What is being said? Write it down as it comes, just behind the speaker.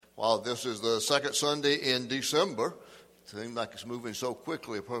While this is the second Sunday in December, it seems like it's moving so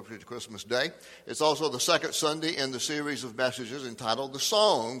quickly appropriate to Christmas Day. It's also the second Sunday in the series of messages entitled The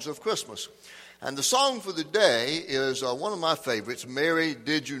Songs of Christmas. And the song for the day is one of my favorites, Mary,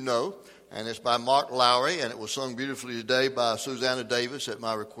 Did You Know? And it's by Mark Lowry, and it was sung beautifully today by Susanna Davis at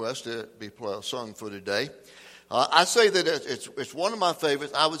my request to be sung for today. I say that it's one of my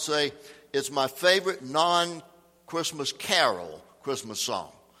favorites. I would say it's my favorite non-Christmas carol Christmas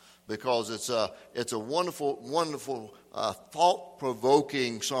song, because it's a wonderful, wonderful,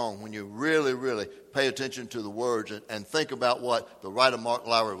 thought-provoking song when you really, really pay attention to the words and think about what the writer Mark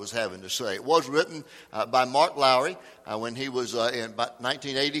Lowry was having to say. It was written by Mark Lowry when he was in about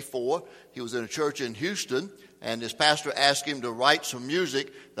 1984. He was in a church in Houston, and his pastor asked him to write some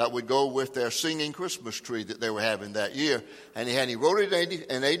music that would go with their singing Christmas tree that they were having that year. And he wrote it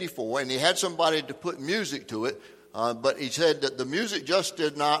in 84, and he had somebody to put music to it. But he said that the music just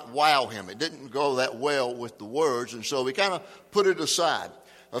did not wow him. It didn't go that well with the words, and so he kind of put it aside.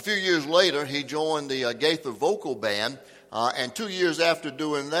 A few years later, he joined the Gaither Vocal Band, and 2 years after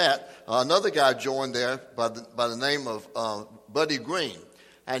doing that, another guy joined there by the name of Buddy Green.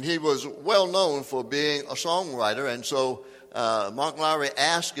 And he was well known for being a songwriter, and so Mark Lowry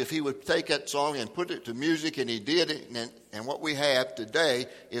asked if he would take that song and put it to music, and he did it, and what we have today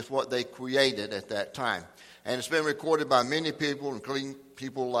is what they created at that time. And it's been recorded by many people, including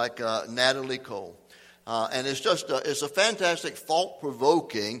people like Natalie Cole. And it's a fantastic,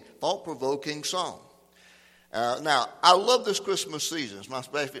 thought-provoking song. Now, I love this Christmas season. It's my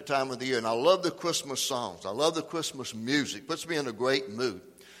favorite time of the year, and I love the Christmas songs. I love the Christmas music. It puts me in a great mood.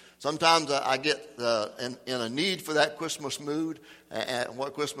 Sometimes I get in a need for that Christmas mood and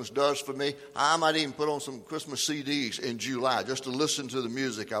what Christmas does for me. I might even put on some Christmas CDs in July just to listen to the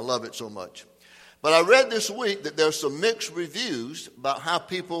music. I love it so much. But I read this week that there's some mixed reviews about how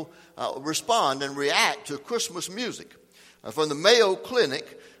people respond and react to Christmas music. From the Mayo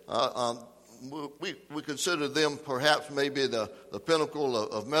Clinic, we consider them perhaps maybe the pinnacle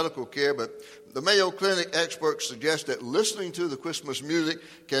of medical care, but the Mayo Clinic experts suggest that listening to the Christmas music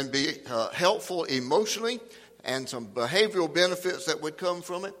can be helpful emotionally and some behavioral benefits that would come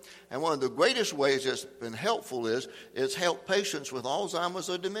from it. And one of the greatest ways it's been helpful is it's helped patients with Alzheimer's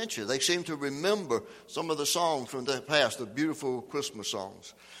or dementia. They seem to remember some of the songs from the past, the beautiful Christmas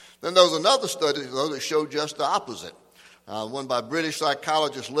songs. Then there was another study, though, that showed just the opposite. One by British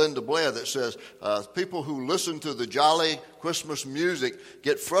psychologist Linda Blair that says people who listen to the jolly Christmas music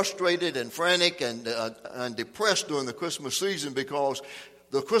get frustrated and frantic and depressed during the Christmas season because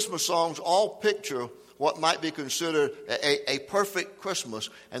the Christmas songs all picture what might be considered a perfect Christmas,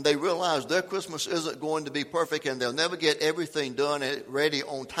 and they realize their Christmas isn't going to be perfect, and they'll never get everything done and ready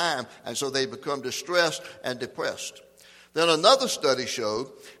on time, and so they become distressed and depressed. Then another study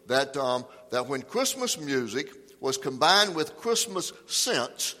showed that when Christmas music was combined with Christmas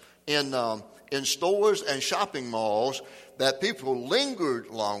scents in stores and shopping malls, that people lingered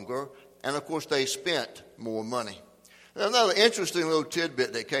longer, and of course they spent more money. Another interesting little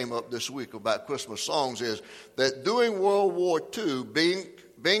tidbit that came up this week about Christmas songs is that during World War II,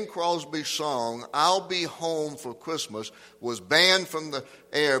 Bing Crosby's song, I'll Be Home for Christmas, was banned from the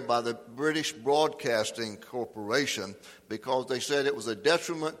air by the British Broadcasting Corporation because they said it was a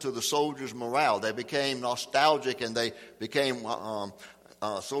detriment to the soldiers' morale. They became nostalgic and they became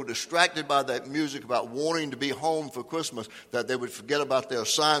so distracted by that music about wanting to be home for Christmas that they would forget about their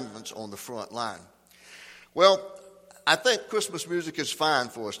assignments on the front line. Well, I think Christmas music is fine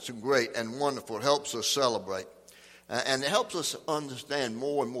for us. It's great and wonderful. It helps us celebrate. And it helps us understand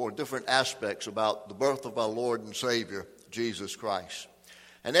more and more different aspects about the birth of our Lord and Savior, Jesus Christ.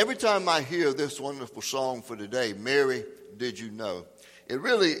 And every time I hear this wonderful song for today, Mary, Did You Know? It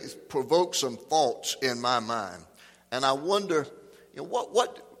really provokes some thoughts in my mind. And I wonder,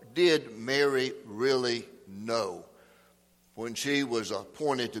 what did Mary really know when she was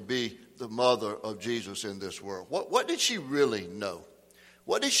appointed to be the mother of Jesus in this world? What did she really know?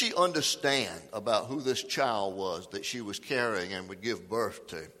 What did she understand about who this child was that she was carrying and would give birth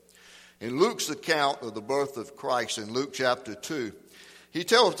to? In Luke's account of the birth of Christ in Luke chapter 2, he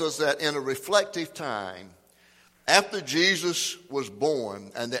tells us that in a reflective time, after Jesus was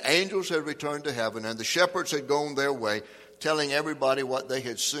born and the angels had returned to heaven and the shepherds had gone their way, telling everybody what they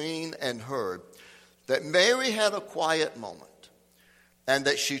had seen and heard, that Mary had a quiet moment. And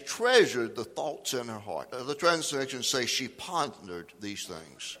that she treasured the thoughts in her heart. The translations say she pondered these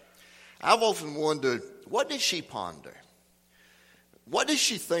things. I've often wondered, what did she ponder? What did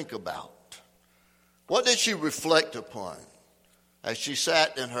she think about? What did she reflect upon as she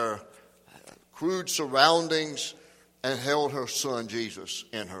sat in her crude surroundings and held her son Jesus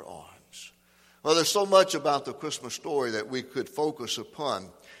in her arms. Well, there's so much about the Christmas story that we could focus upon.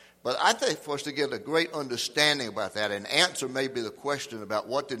 But I think for us to get a great understanding about that and answer maybe the question about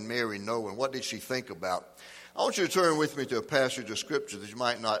what did Mary know and what did she think about, I want you to turn with me to a passage of Scripture that you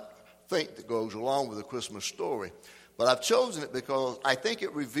might not think that goes along with the Christmas story. But I've chosen it because I think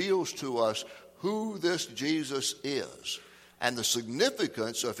it reveals to us who this Jesus is and the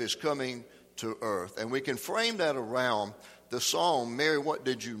significance of his coming to earth. And we can frame that around the song, Mary, What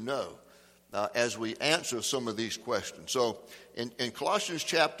Did You Know? As we answer some of these questions. So in Colossians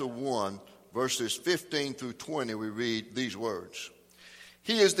chapter 1, verses 15 through 20, we read these words.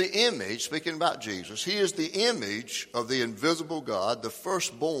 He is the image, speaking about Jesus, he is the image of the invisible God, the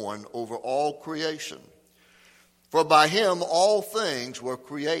firstborn over all creation. For by him all things were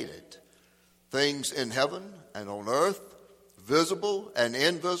created, things in heaven and on earth, visible and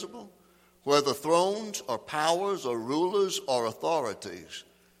invisible, whether thrones or powers or rulers or authorities.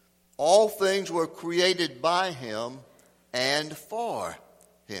 All things were created by him and for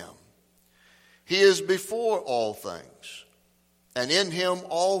him. He is before all things, and in him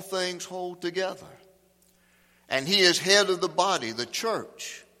all things hold together. And he is head of the body, the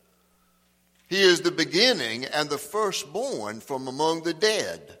church. He is the beginning and the firstborn from among the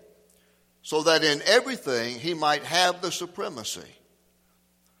dead, so that in everything he might have the supremacy.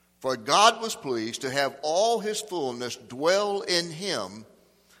 For God was pleased to have all his fullness dwell in him,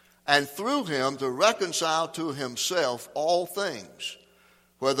 and through him to reconcile to himself all things,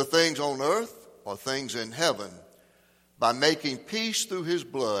 whether things on earth or things in heaven, by making peace through his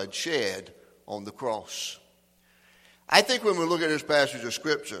blood shed on the cross. I think when we look at this passage of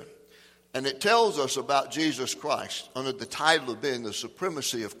Scripture, and it tells us about Jesus Christ under the title of being the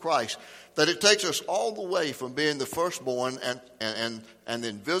supremacy of Christ, that it takes us all the way from being the firstborn and the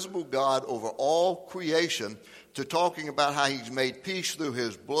invisible God over all creation to talking about how he's made peace through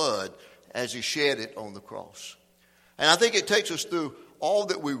his blood as he shed it on the cross. And I think it takes us through all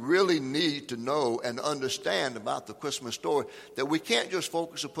that we really need to know and understand about the Christmas story, that we can't just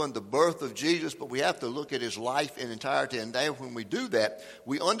focus upon the birth of Jesus, but we have to look at his life in entirety. And then when we do that,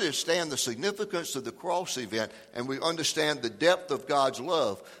 we understand the significance of the cross event, and we understand the depth of God's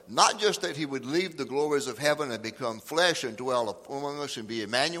love. Not just that he would leave the glories of heaven and become flesh and dwell among us and be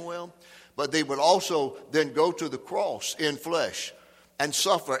Emmanuel, but they would also then go to the cross in flesh and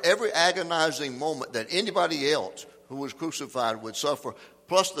suffer every agonizing moment that anybody else who was crucified would suffer,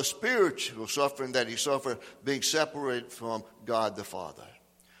 plus the spiritual suffering that he suffered being separated from God the Father.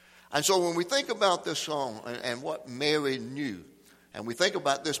 And so when we think about this song and what Mary knew, and we think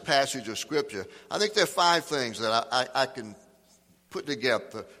about this passage of Scripture, I think there are 5 things that I can put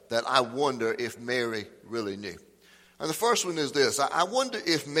together that I wonder if Mary really knew. And the first one is this. I wonder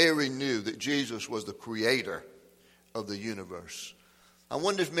if Mary knew that Jesus was the creator of the universe. I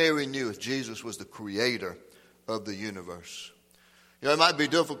wonder if Mary knew if Jesus was the creator of the universe. You know, it might be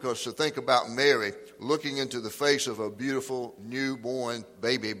difficult to think about Mary looking into the face of a beautiful newborn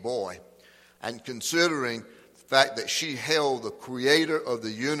baby boy and considering the fact that she held the creator of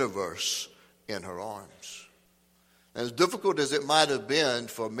the universe in her arms. And as difficult as it might have been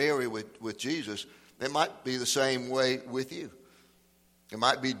for Mary with Jesus, it might be the same way with you. It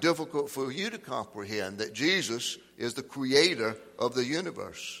might be difficult for you to comprehend that Jesus is the creator of the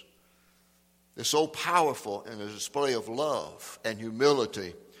universe. It's so powerful in a display of love and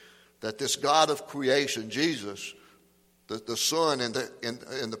humility that this God of creation, Jesus, the Son in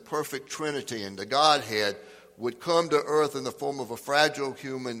the perfect Trinity and the Godhead, would come to earth in the form of a fragile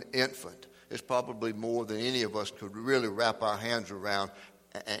human infant. It's probably more than any of us could really wrap our hands around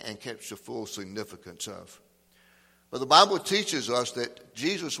and catch the full significance of. But the Bible teaches us that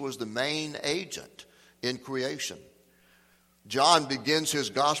Jesus was the main agent in creation. John begins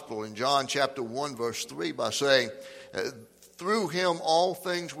his gospel in John chapter 1, verse 3 by saying, through him all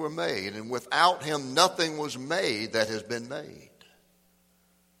things were made, and without him nothing was made that has been made.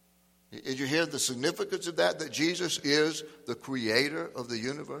 Did you hear the significance of that Jesus is the creator of the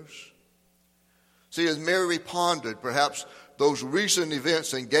universe? See, as Mary pondered perhaps those recent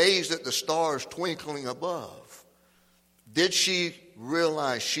events and gazed at the stars twinkling above, did she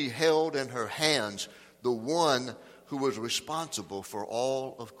realize she held in her hands the one who was responsible for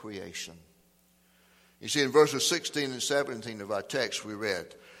all of creation? You see, in verses 16 and 17 of our text we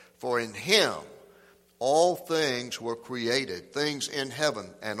read, for in him all things were created, things in heaven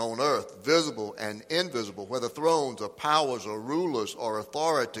and on earth, visible and invisible, whether thrones or powers or rulers or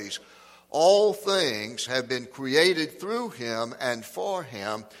authorities. All things have been created through him and for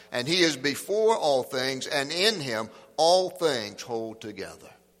him, and he is before all things, and in him all things hold together.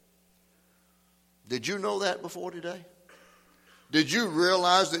 Did you know that before today? Did you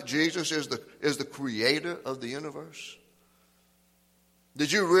realize that Jesus is the creator of the universe? Did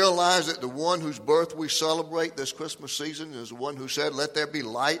you realize that the one whose birth we celebrate this Christmas season is the one who said, "Let there be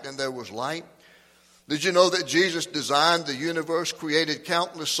light," and there was light? Did you know that Jesus designed the universe, created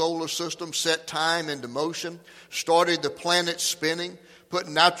countless solar systems, set time into motion, started the planets spinning, put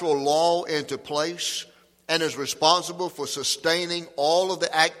natural law into place, and is responsible for sustaining all of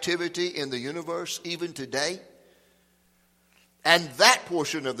the activity in the universe even today? And that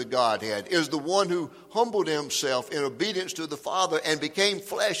portion of the Godhead is the one who humbled himself in obedience to the Father and became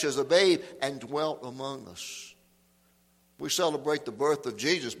flesh as a babe and dwelt among us. We celebrate the birth of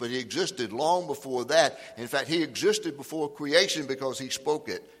Jesus, but he existed long before that. In fact, he existed before creation because he spoke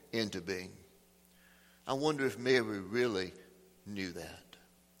it into being. I wonder if Mary really knew that.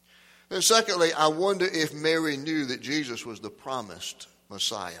 And secondly, I wonder if Mary knew that Jesus was the promised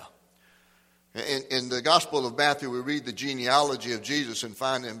Messiah. In the Gospel of Matthew, we read the genealogy of Jesus and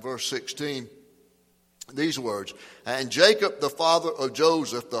find in verse 16 these words. And Jacob, the father of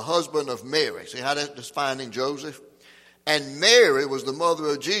Joseph, the husband of Mary. See how that's defining Joseph? And Mary was the mother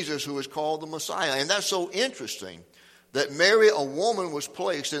of Jesus, who is called the Messiah. And that's so interesting that Mary, a woman, was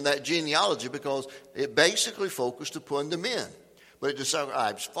placed in that genealogy because it basically focused upon the men. But it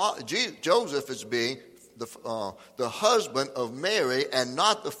describes Joseph as being the husband of Mary and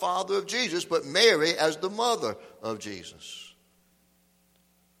not the father of Jesus, but Mary as the mother of Jesus.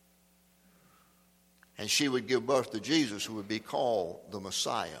 And she would give birth to Jesus, who would be called the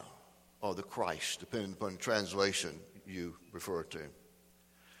Messiah or the Christ, depending upon the translation you refer to.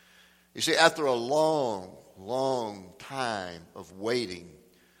 You see, after a long, long time of waiting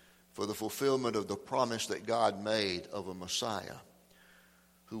for the fulfillment of the promise that God made of a Messiah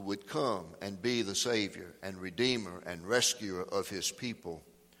who would come and be the Savior and Redeemer and Rescuer of his people,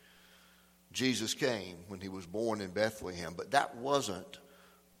 Jesus came when he was born in Bethlehem. But that wasn't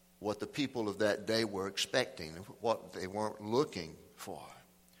what the people of that day were expecting, what they weren't looking for.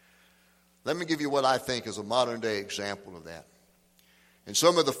 Let me give you what I think is a modern-day example of that. In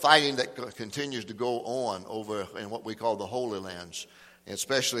some of the fighting that continues to go on over in what we call the Holy Lands,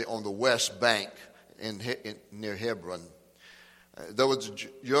 especially on the West Bank near Hebron, there was a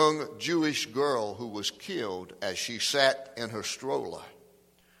young Jewish girl who was killed as she sat in her stroller.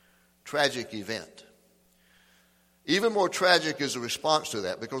 Tragic event. Even more tragic is the response to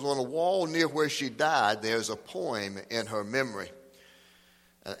that, because on a wall near where she died, there's a poem in her memory.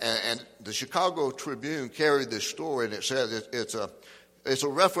 And the Chicago Tribune carried this story, and it says it's a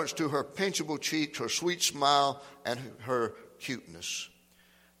reference to her pinchable cheeks, her sweet smile, and her cuteness,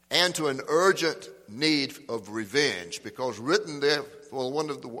 and to an urgent need of revenge, because written there, well, one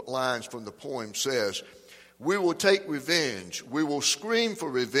of the lines from the poem says, "We will take revenge. We will scream for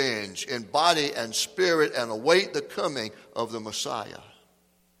revenge in body and spirit and await the coming of the Messiah."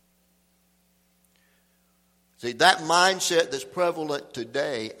 See, that mindset that's prevalent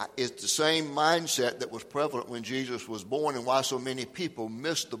today is the same mindset that was prevalent when Jesus was born, and why so many people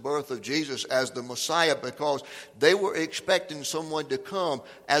missed the birth of Jesus as the Messiah, because they were expecting someone to come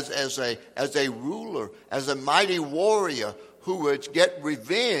as a ruler, as a mighty warrior who would get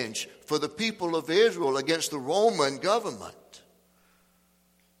revenge for the people of Israel against the Roman government.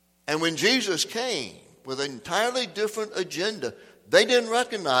 And when Jesus came with an entirely different agenda, they didn't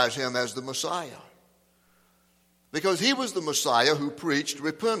recognize him as the Messiah. Because he was the Messiah who preached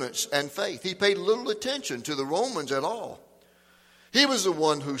repentance and faith. He paid little attention to the Romans at all. He was the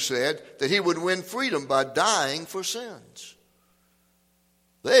one who said that he would win freedom by dying for sins.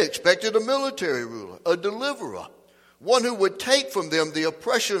 They expected a military ruler, a deliverer, one who would take from them the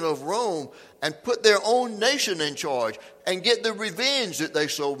oppression of Rome and put their own nation in charge and get the revenge that they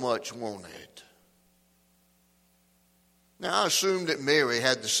so much wanted. Now, I assume that Mary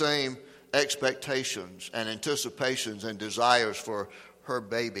had the same expectations and anticipations and desires for her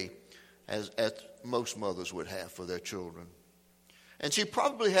baby as most mothers would have for their children. And she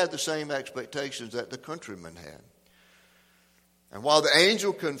probably had the same expectations that the countrymen had. And while the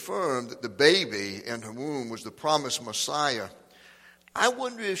angel confirmed that the baby in her womb was the promised Messiah, I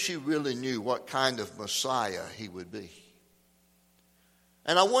wonder if she really knew what kind of Messiah he would be.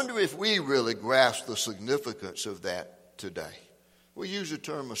 And I wonder if we really grasp the significance of that today. We use the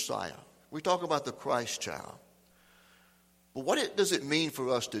term Messiah. We talk about the Christ child. But what does it mean for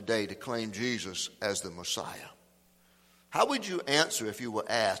us today to claim Jesus as the Messiah? How would you answer if you were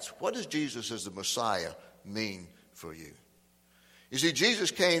asked, what does Jesus as the Messiah mean for you? You see,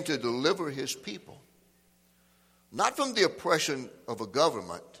 Jesus came to deliver his people, not from the oppression of a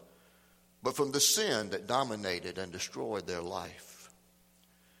government, but from the sin that dominated and destroyed their life.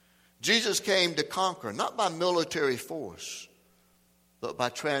 Jesus came to conquer, not by military force, but by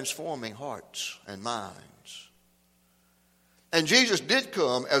transforming hearts and minds. And Jesus did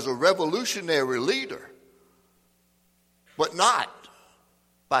come as a revolutionary leader, but not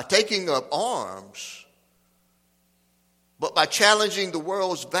by taking up arms, but by challenging the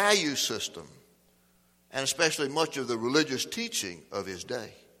world's value system, and especially much of the religious teaching of his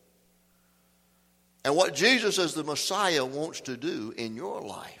day. And what Jesus as the Messiah wants to do in your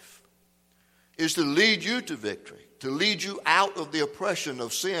life is to lead you to victory, to lead you out of the oppression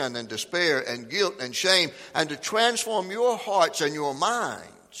of sin and despair and guilt and shame, and to transform your hearts and your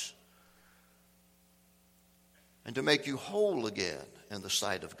minds, and to make you whole again in the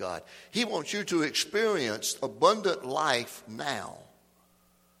sight of God. He wants you to experience abundant life now,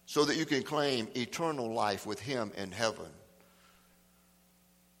 so that you can claim eternal life with him in heaven.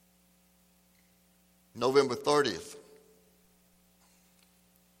 November 30th,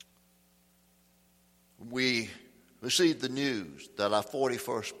 we received the news that our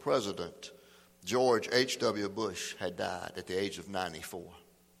 41st president, George H.W. Bush, had died at the age of 94.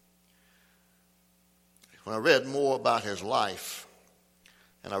 When I read more about his life,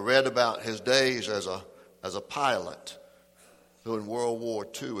 and I read about his days as a pilot during World War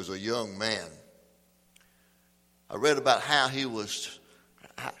II as a young man, I read about how he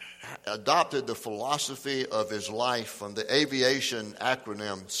adopted the philosophy of his life from the aviation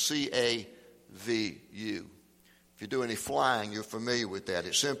acronym CAVU. If you do any flying, you're familiar with that.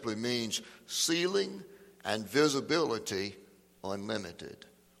 It simply means ceiling and visibility unlimited.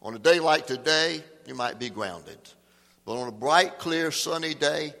 On a day like today, you might be grounded. But on a bright, clear, sunny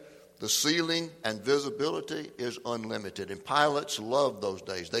day, the ceiling and visibility is unlimited. And pilots love those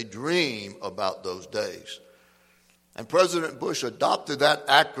days. They dream about those days. And President Bush adopted that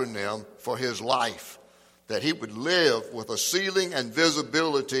acronym for his life, that he would live with a ceiling and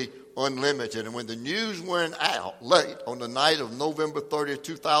visibility unlimited. And when the news went out late on the night of November 30th,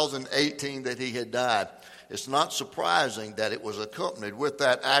 2018, that he had died, it's not surprising that it was accompanied with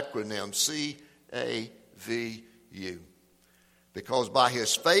that acronym, CAVU. Because by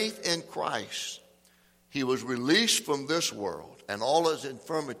his faith in Christ, he was released from this world and all its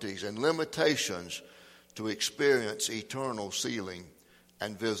infirmities and limitations to experience eternal ceiling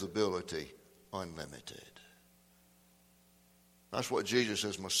and visibility unlimited. That's what Jesus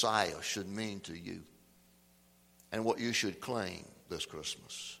as Messiah should mean to you, and what you should claim this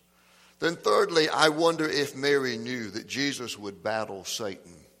Christmas. Then thirdly, I wonder if Mary knew that Jesus would battle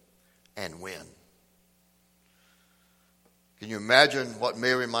Satan and win. Can you imagine what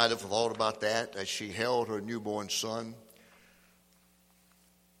Mary might have thought about that as she held her newborn son?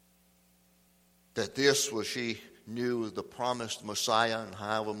 That this was, she knew, the promised Messiah, and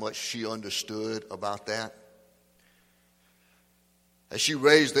however much she understood about that. As she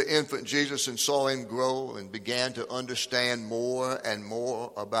raised the infant Jesus and saw him grow and began to understand more and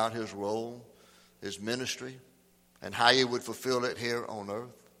more about his role, his ministry, and how he would fulfill it here on earth.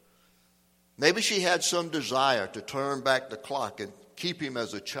 Maybe she had some desire to turn back the clock and keep him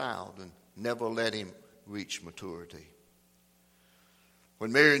as a child and never let him reach maturity.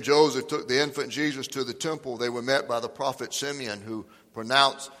 When Mary and Joseph took the infant Jesus to the temple, they were met by the prophet Simeon, who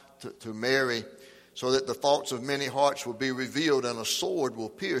pronounced to Mary, so that the thoughts of many hearts will be revealed, and a sword will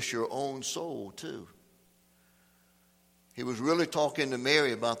pierce your own soul too. He was really talking to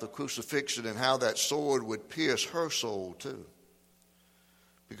Mary about the crucifixion and how that sword would pierce her soul too.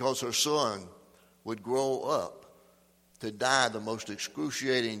 Because her son would grow up to die the most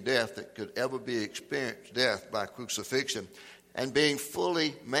excruciating death that could ever be experienced, death by crucifixion. And being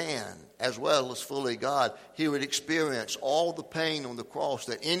fully man as well as fully God, he would experience all the pain on the cross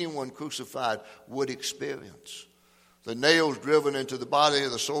that anyone crucified would experience. The nails driven into the body,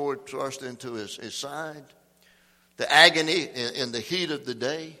 the sword thrust into his side, the agony in the heat of the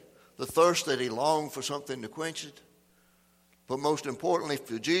day, the thirst that he longed for something to quench it. But most importantly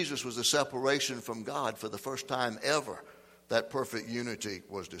for Jesus was the separation from God. For the first time ever, that perfect unity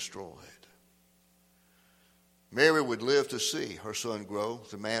was destroyed. Mary would live to see her son grow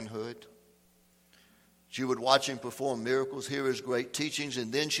to manhood. She would watch him perform miracles, hear his great teachings,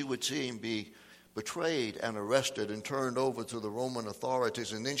 and then she would see him be betrayed and arrested and turned over to the Roman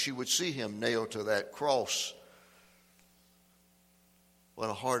authorities, and then she would see him nailed to that cross. What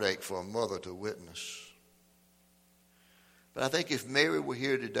a heartache for a mother to witness. But I think if Mary were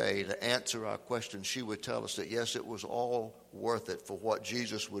here today to answer our question, she would tell us that yes, it was all worth it for what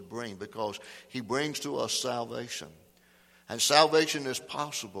Jesus would bring, because he brings to us salvation. And salvation is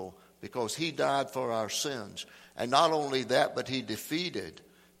possible because he died for our sins. And not only that, but he defeated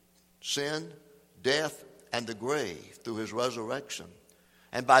sin, death, and the grave through his resurrection.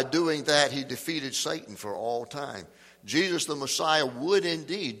 And by doing that, he defeated Satan for all time. Jesus the Messiah would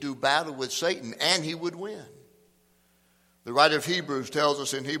indeed do battle with Satan, and he would win. The writer of Hebrews tells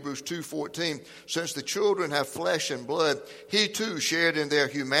us in Hebrews 2:14, since the children have flesh and blood, he too shared in their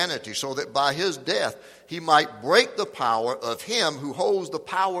humanity, so that by his death he might break the power of him who holds the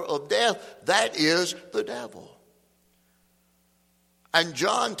power of death, that is, the devil. And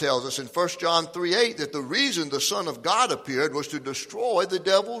John tells us in 1 John 3:8 that the reason the Son of God appeared was to destroy the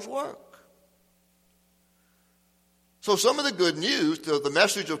devil's work. So some of the good news, the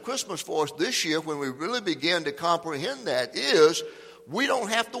message of Christmas for us this year, when we really begin to comprehend that, is we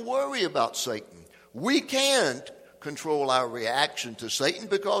don't have to worry about Satan. We can control our reaction to Satan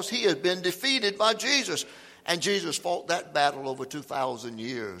because he has been defeated by Jesus. And Jesus fought that battle over 2,000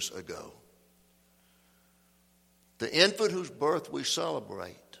 years ago. The infant whose birth we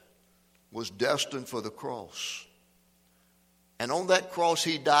celebrate was destined for the cross. And on that cross,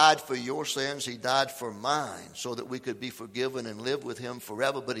 he died for your sins. He died for mine so that we could be forgiven and live with him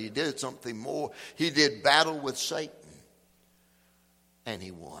forever. But he did something more. He did battle with Satan. And he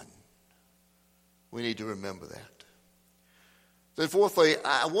won. We need to remember that. Then fourthly,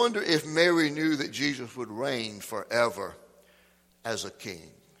 I wonder if Mary knew that Jesus would reign forever as a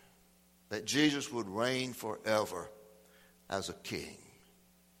king. That Jesus would reign forever as a king.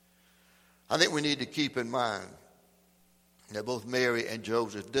 I think we need to keep in mind that both Mary and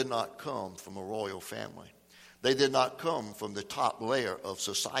Joseph did not come from a royal family. They did not come from the top layer of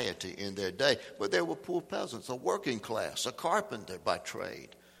society in their day, but they were poor peasants, a working class, a carpenter by trade,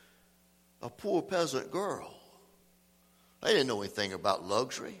 a poor peasant girl. They didn't know anything about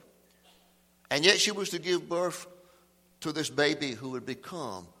luxury. And yet she was to give birth to this baby who would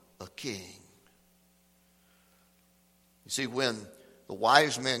become a king. You see, when the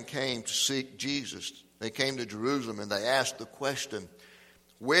wise men came to seek Jesus, they came to Jerusalem and they asked the question,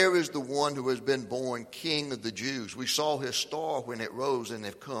 where is the one who has been born King of the Jews? We saw his star when it rose and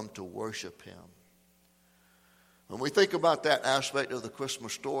have come to worship him. When we think about that aspect of the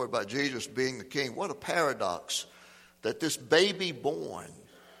Christmas story about Jesus being the king, what a paradox that this baby born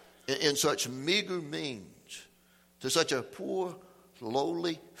in such meager means to such a poor,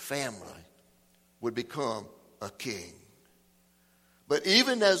 lowly family would become a king. But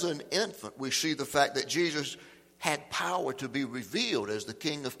even as an infant, we see the fact that Jesus had power to be revealed as the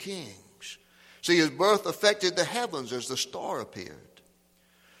King of Kings. See, his birth affected the heavens as the star appeared.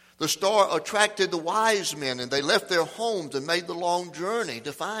 The star attracted the wise men, and they left their homes and made the long journey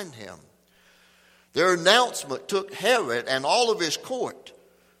to find him. Their announcement took Herod and all of his court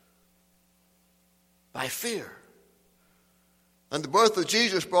by fear. And the birth of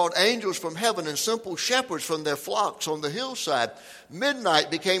Jesus brought angels from heaven and simple shepherds from their flocks on the hillside. Midnight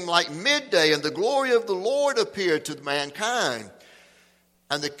became like midday, and the glory of the Lord appeared to mankind.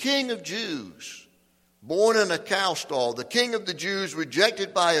 And the King of Jews, born in a cow stall, the King of the Jews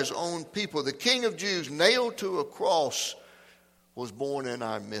rejected by his own people, the King of Jews nailed to a cross, was born in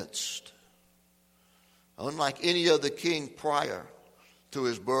our midst. Unlike any other king prior to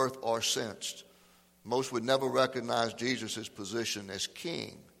his birth or since, most would never recognize Jesus' position as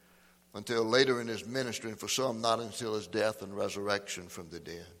king until later in his ministry, and for some not until his death and resurrection from the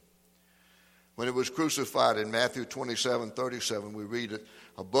dead. When he was crucified in Matthew 27:37, we read it,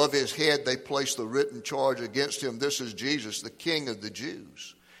 above his head they placed the written charge against him, this is Jesus, the King of the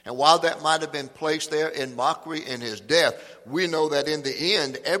Jews. And while that might have been placed there in mockery in his death, we know that in the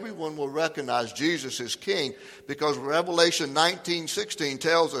end, everyone will recognize Jesus as king, because Revelation 19:16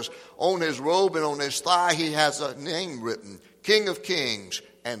 tells us on his robe and on his thigh he has a name written, King of Kings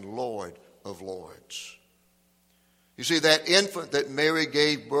and Lord of Lords. You see, that infant that Mary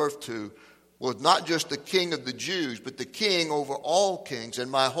gave birth to was not just the King of the Jews, but the King over all kings.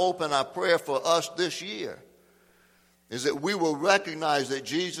 And my hope and our prayer for us this year is that we will recognize that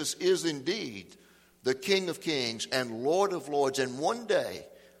Jesus is indeed the King of Kings and Lord of Lords. And one day,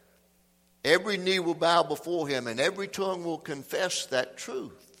 every knee will bow before him and every tongue will confess that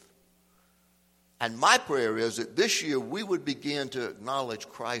truth. And my prayer is that this year we would begin to acknowledge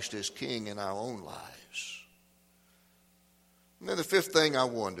Christ as King in our own lives. And then the fifth thing I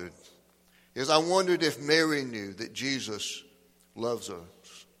wondered if Mary knew that Jesus loves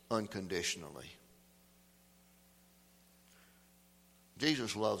us unconditionally.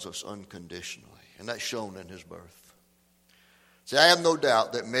 Jesus loves us unconditionally, and that's shown in his birth. See, I have no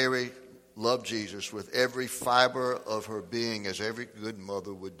doubt that Mary loved Jesus with every fiber of her being, as every good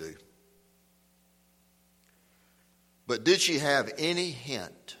mother would do. But did she have any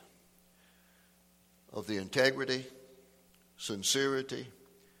hint of the integrity, sincerity,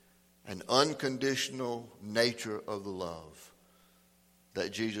 and unconditional nature of the love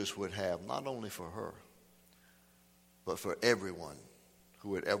that Jesus would have, not only for her, but for everyone who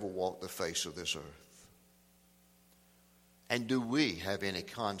would ever walk the face of this earth. And do we have any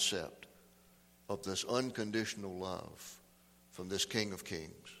concept of this unconditional love from this King of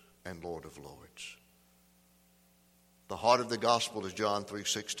Kings and Lord of Lords? The heart of the gospel is John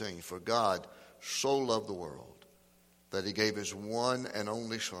 3:16. For God so loved the world that he gave his one and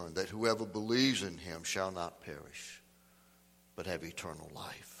only Son, that whoever believes in him shall not perish, but have eternal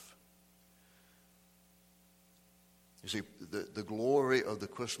life. You see, the glory of the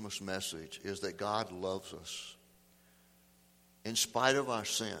Christmas message is that God loves us. In spite of our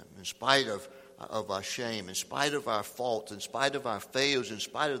sin, in spite of our shame, in spite of our faults, in spite of our failures, in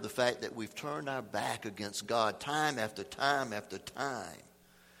spite of the fact that we've turned our back against God time after time after time,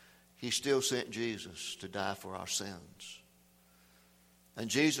 he still sent Jesus to die for our sins. And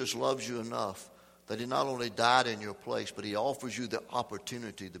Jesus loves you enough that he not only died in your place, but he offers you the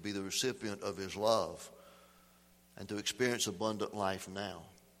opportunity to be the recipient of his love and to experience abundant life now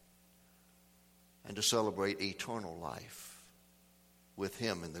and to celebrate eternal life with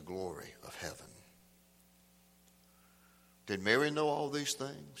him in the glory of heaven. Did Mary know all these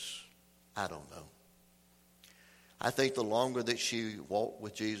things? I don't know. I think the longer that she walked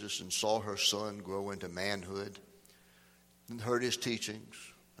with Jesus and saw her son grow into manhood and heard his teachings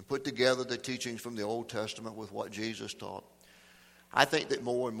and put together the teachings from the Old Testament with what Jesus taught, I think that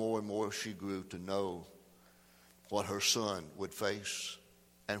more and more and more she grew to know what her son would face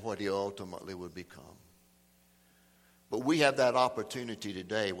and what he ultimately would become. But we have that opportunity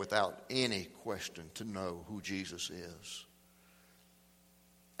today without any question to know who Jesus is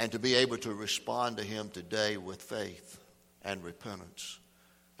and to be able to respond to him today with faith and repentance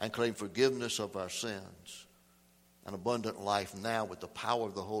and claim forgiveness of our sins and abundant life now with the power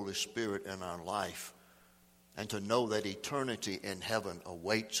of the Holy Spirit in our life, and to know that eternity in heaven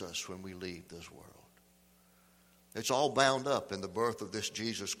awaits us when we leave this world. It's all bound up in the birth of this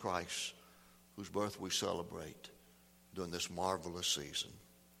Jesus Christ, whose birth we celebrate during this marvelous season.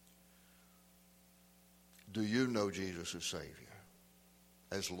 Do you know Jesus as Savior,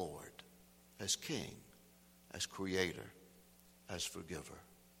 as Lord, as King, as Creator, as Forgiver?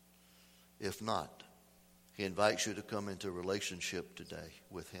 If not, he invites you to come into a relationship today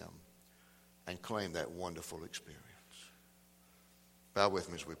with him and claim that wonderful experience. Bow with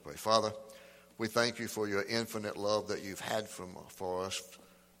me as we pray. Father, we thank you for your infinite love that you've had for us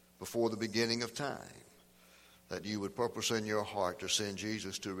before the beginning of time, that you would purpose in your heart to send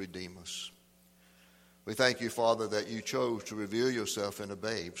Jesus to redeem us. We thank you, Father, that you chose to reveal yourself in a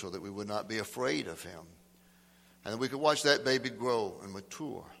babe so that we would not be afraid of him, and that we could watch that baby grow and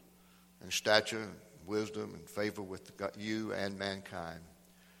mature in stature and wisdom and favor with you and mankind,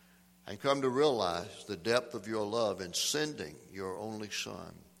 and come to realize the depth of your love in sending your only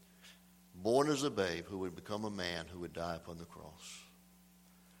Son, born as a babe, who would become a man who would die upon the cross.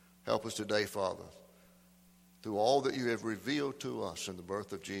 Help us today, Father, through all that you have revealed to us in the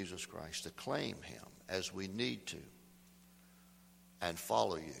birth of Jesus Christ, to claim him as we need to and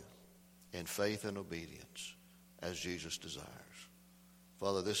follow you in faith and obedience as Jesus desires.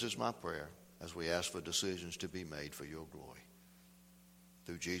 Father, this is my prayer as we ask for decisions to be made for your glory.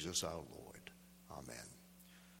 Through Jesus our Lord. Amen.